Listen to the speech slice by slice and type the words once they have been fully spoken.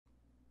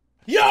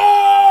Yo!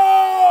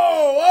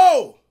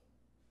 Oh!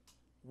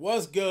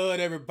 What's good,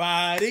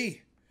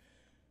 everybody?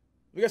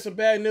 We got some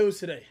bad news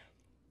today.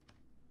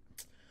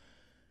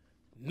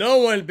 No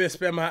one been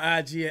spamming my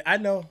IG at, I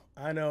know.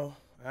 No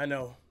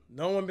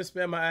one been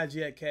spamming my IG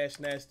at Cash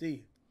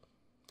Nasty.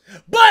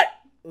 But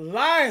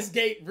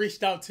Lionsgate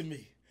reached out to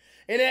me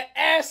and it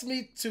asked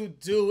me to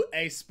do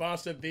a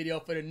sponsored video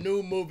for the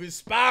new movie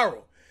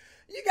Spiral.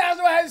 You guys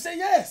know I had to say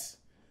yes.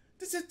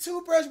 This is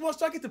Toothbrush One,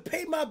 so I get to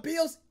pay my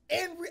bills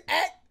and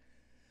react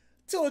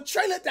to a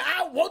trailer that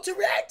I want to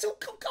react to.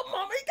 Come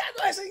on, man. You guys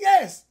know I say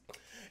yes.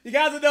 You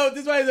guys know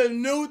this one is a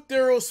new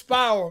thorough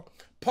Spiral,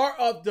 part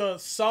of the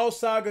Saw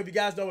saga. If you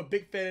guys know, I'm a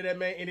big fan of that,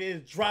 man. And it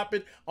is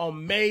dropping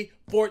on May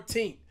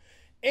 14th.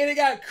 And it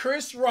got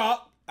Chris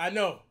Rock. I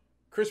know.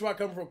 Chris Rock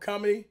coming from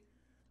comedy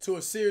to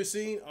a serious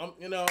scene.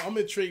 I'm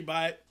intrigued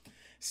by it.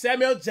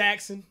 Samuel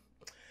Jackson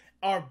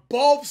are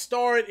both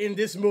starring in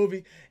this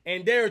movie.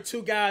 And there are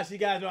two guys you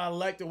guys know I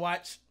like to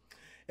watch.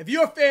 If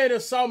you're a fan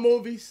of Saw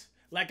movies,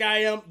 like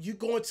I am, you're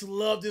going to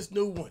love this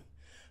new one.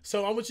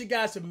 So I want you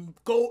guys to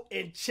go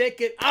and check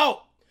it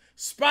out.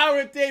 Spiral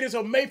in theaters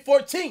on May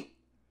 14th.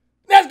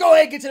 Let's go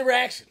ahead and get to the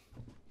reaction.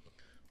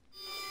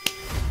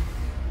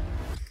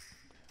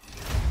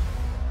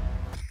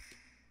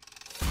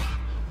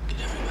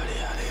 Get everybody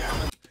out of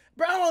here.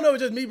 Bro, I don't know if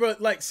it's just me, bro.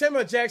 Like,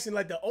 Samuel Jackson,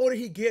 like, the older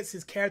he gets,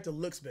 his character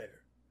looks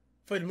better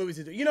for the movies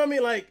to do. You know what I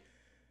mean? Like,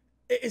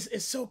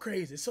 it's so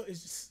crazy. It's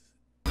just...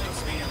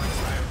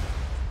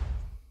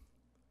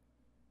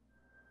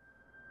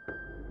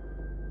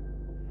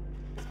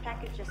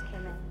 Package just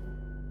came in.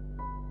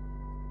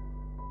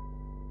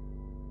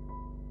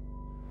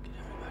 Get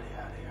everybody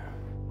out of here.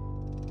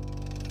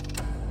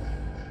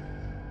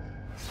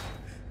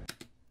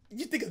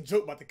 You think a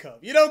joke about to come,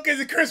 you know, because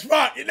it's Chris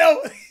Rock, you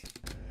know?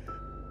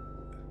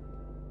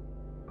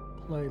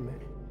 Play me.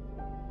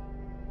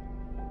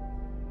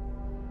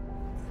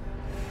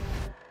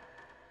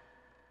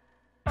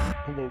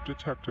 Hello,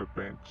 Detective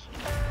Banks.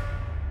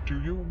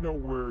 Do you know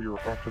where your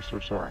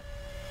officers are?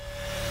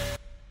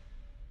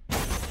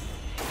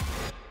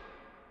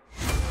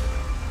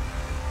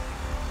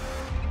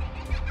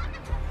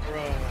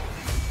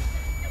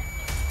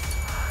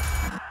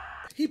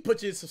 He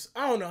puts you in some,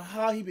 I don't know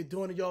how he been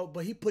doing it, y'all,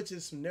 but he puts you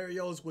in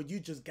scenarios where you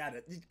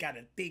gotta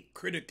think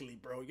critically,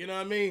 bro. You know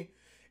what I mean?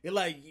 You're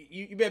like,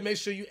 you better make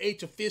sure you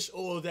ate your fish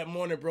oil that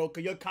morning, bro,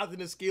 because your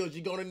cognitive skills,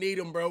 you're gonna need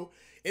them, bro.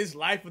 It's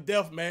life or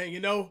death, man, you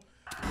know?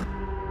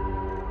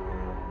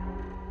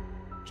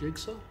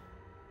 Jigsaw?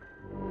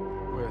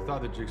 Wait, I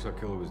thought the Jigsaw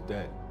killer was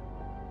dead.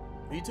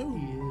 Me too.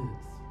 He is.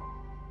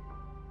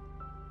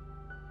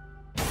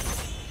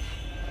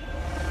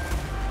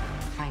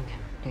 Find him.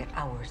 They're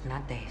hours,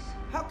 not days.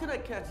 How can I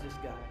catch this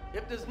guy?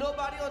 If there's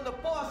nobody on the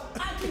force,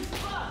 I can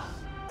bust!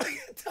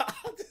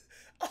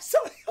 I'm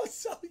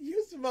so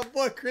used to my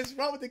boy Chris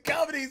Rock with the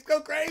comedy. He's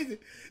go crazy.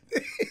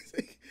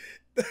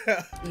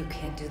 You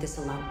can't do this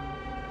alone.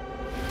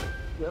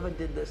 Whoever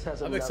did this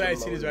has I'm excited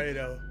to see this right here,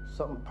 though.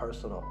 Something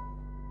personal.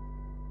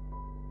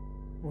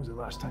 When was the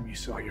last time you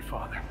saw your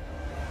father?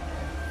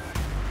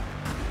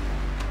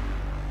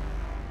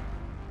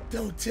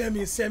 Don't tell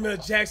me Samuel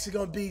Jackson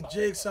gonna be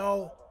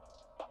Jigsaw.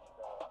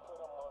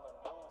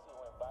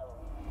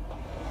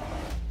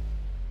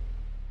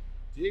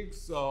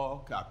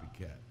 Jigsaw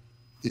copycat.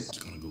 This is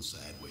gonna go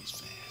sideways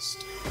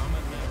fast.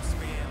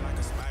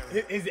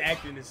 His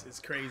acting is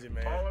crazy,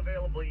 man. All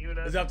available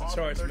units. It's off the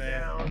charts, man.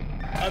 Down.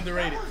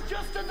 Underrated. That was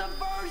just a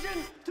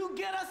diversion to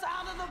get us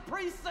out of the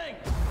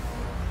precinct.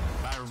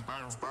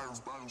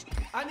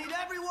 I need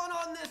everyone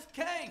on this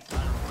case.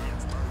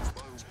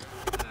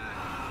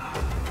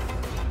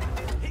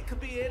 He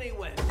could be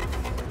anywhere.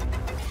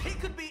 He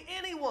could be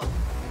anyone.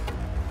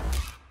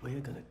 We're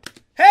gonna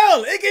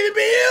Hell, it can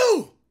be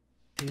you.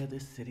 tear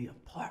this city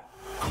apart.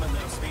 Oh,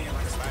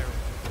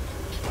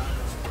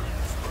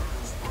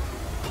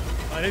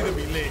 this gonna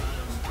be lit.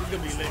 This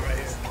gonna be lit right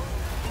here.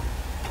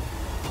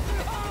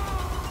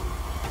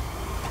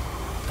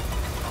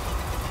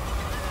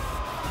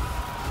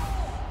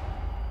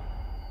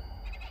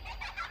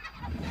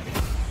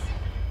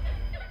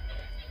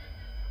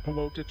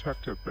 Hello,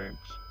 Detective Banks.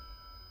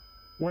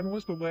 When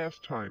was the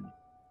last time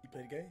You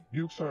play the game?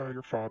 you saw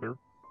your father?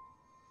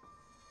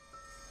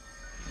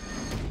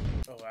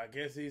 Oh, I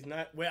guess he's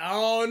not. Well, I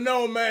don't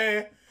know,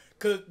 man.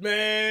 Cause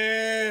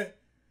man,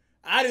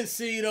 I didn't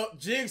see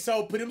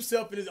Jigsaw put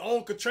himself in his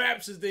own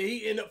contraptions. Then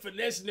he ended up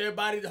finessing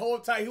everybody the whole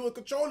time he was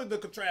controlling the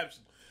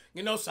contraption.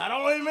 You know, so I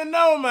don't even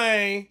know,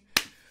 man.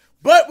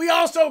 But we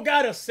also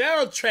got a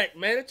soundtrack,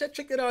 man.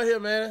 Check it out here,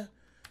 man. I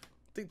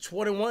think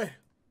 21.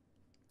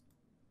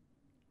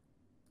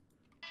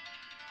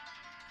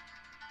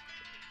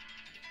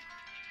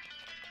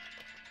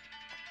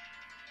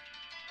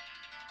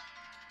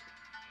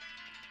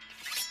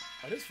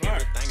 Oh, this fire.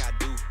 Everything I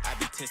do, I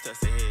be 10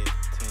 steps ahead.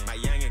 My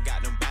youngin'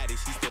 got them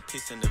bodies, he still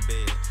piss in the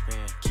bed.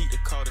 Keep the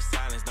code of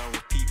silence, don't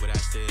repeat what I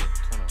said.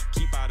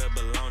 Keep all the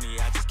baloney,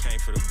 I just came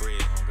for the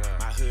bread.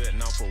 My hood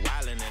known for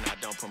wildin', and I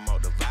don't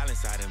promote the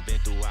violence. I done been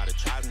through all the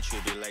trials and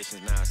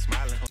tribulations, now I'm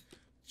smiling.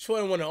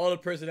 21, the only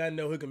person I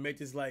know who can make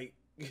this like,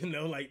 you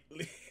know, like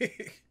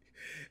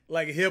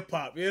like hip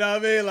hop. You know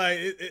what I mean? Like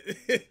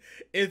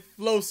it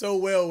flows so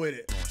well with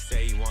it.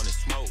 Say you wanna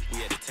smoke,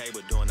 we at the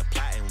table doing the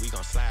plot and we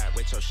gon' slide.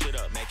 Wet your shit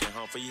up, making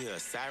home for you a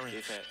siren.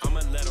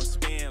 I'ma let them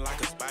spin like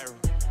a spiral.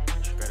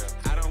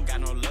 I don't got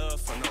no love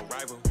for no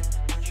rival.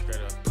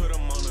 Put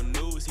him on the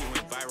news, he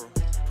went viral.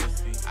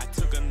 Pussy. I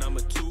took a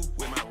number 2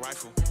 with my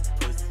rifle.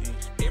 Pussy.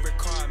 Every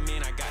car I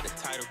mean, I got the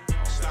title.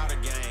 Slaughter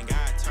gang,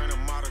 I turn a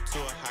model to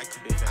a hiker.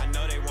 I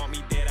know they want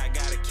me dead, I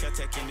got a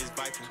Kel-Tec in this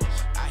Viper.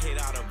 I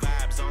hit all the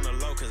vibes on the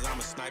low, cause I'm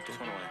a sniper.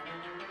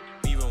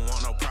 Even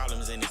want no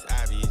problems and it's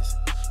obvious.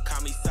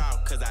 Call me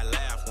soft, cause I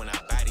laugh when I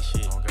buy this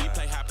shit. We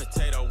play hot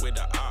potato with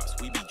the ops,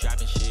 we be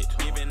dropping shit.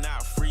 Giving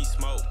out free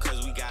smoke,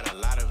 cause we got a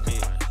lot of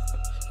it.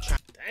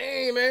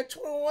 Dang, man,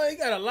 21, he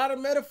got a lot of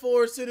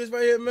metaphors to this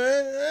right here, man.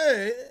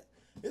 Hey,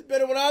 it's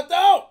better than I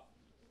thought.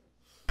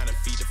 Trying to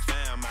feed the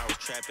fam, I was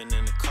trapping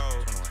in the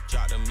cold.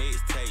 Dropped the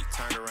mixtape,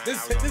 turned around.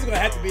 This is gonna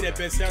have to be that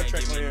best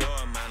soundtrack on here. No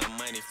amount of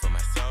money for my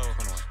soul.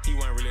 He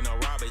wasn't really no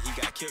robber, he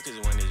got killed cause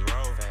when his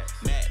roll.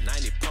 Matt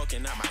 90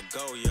 poking out my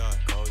go yard.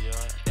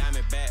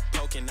 Diamond back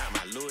poking out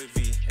my Louis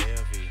V.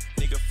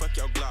 Nigga, fuck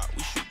your Glock,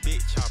 we shoot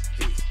big chopper.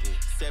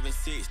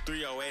 7.6,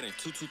 308 and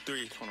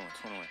 223.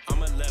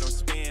 I'ma let them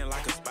spin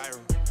like a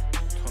spiral.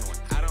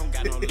 I don't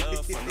got no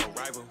love for no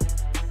rival.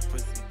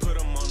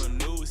 Put him on the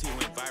news, he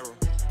went viral.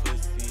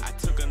 I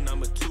took a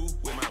number 2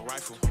 with my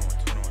rifle.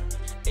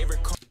 Every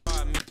car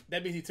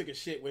that means he took a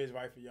shit with his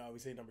rifle, y'all. We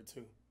say number 2.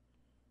 I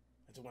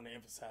just want to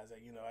emphasize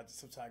that, you know, I just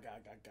sometimes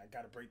I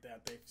gotta break down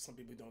things. Some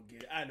people don't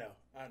get it. I know,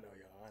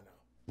 y'all, I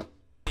know.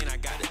 And I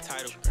got the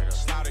title.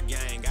 Slaughter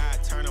gang, I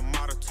turn a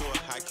model to a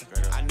hiker.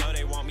 I know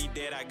they want me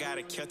dead, I got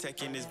a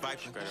Kel-Tec in this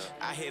Viper.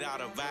 I hit all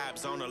the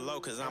vibes on the low,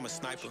 cause I'm a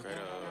sniper.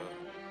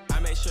 I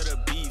make sure the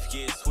beef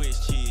gets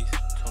Swiss cheese.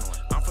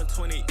 I'm from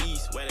 20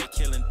 East, where they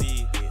killing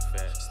thieves.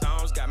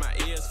 Stones got my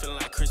ears feeling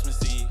like Christmas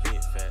Eve.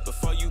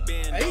 Before you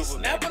bend hey, over,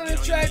 snapping on the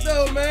track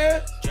though,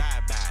 man.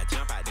 Drive by,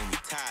 jump out, then we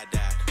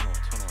tie-dye.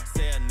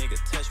 Say a nigga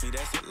touch me,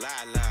 that's a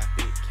lie.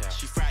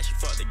 She fried, she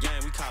fucked the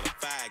game, we call her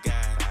Five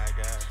Guys.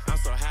 I'm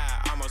so high,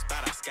 I almost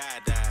thought I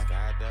skydive.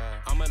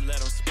 I'ma let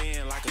them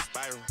spin like a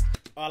spiral.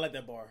 Oh, I like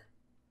that bar.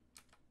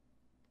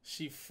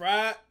 She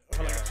fried.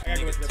 Hold on, I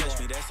gotta go to that touch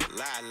bar. me, that's a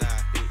lie.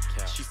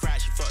 She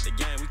fried, she fucked the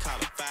game, we call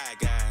her Five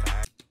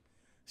Guys.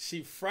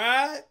 She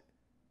fried.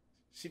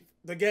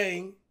 The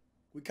game.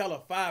 We call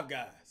her Five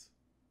Guys.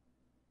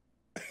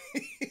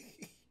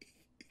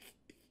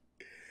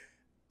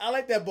 I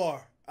like that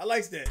bar. I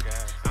like that.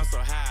 I'm so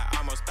high, I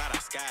almost thought I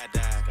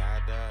skydive.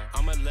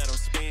 I'ma let them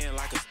spin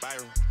like a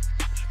spiral.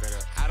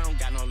 I don't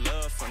got no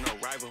love for no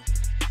rival.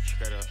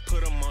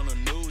 Put him on the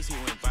news, he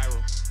went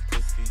viral.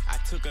 Pussy. I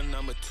took a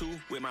number 2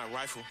 with my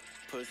rifle.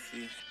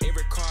 Pussy.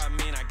 Every car I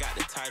mean, I got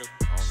the title.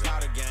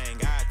 Slaughter gang,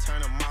 I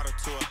turn a model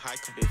to a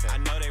hiker. I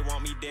know they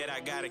want me dead,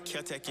 I got a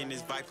Kel-Tec in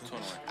this Viper.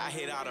 I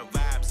hit all the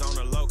vibes on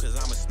the low, cause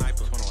I'm a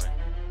sniper.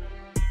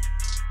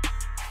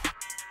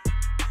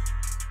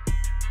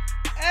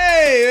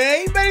 Hey,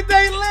 man, you made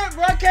anything lit,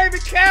 bro. I can't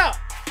even count.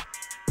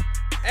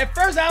 At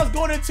first, I was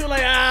going into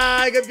like,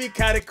 it could be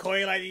kind of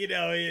coy, like, you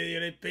know,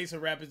 they pay some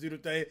rappers do the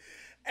thing.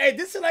 Hey,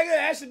 this is like it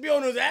actually be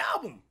on his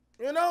album.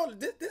 You know,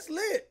 this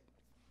lit.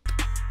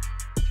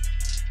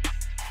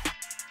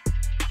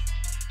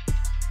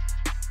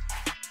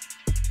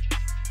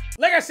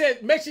 Like I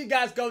said, make sure you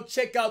guys go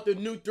check out the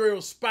new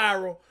Thrill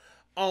Spiral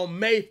on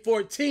May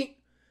 14th.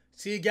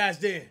 See you guys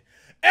then.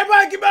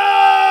 Everybody,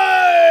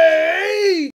 goodbye!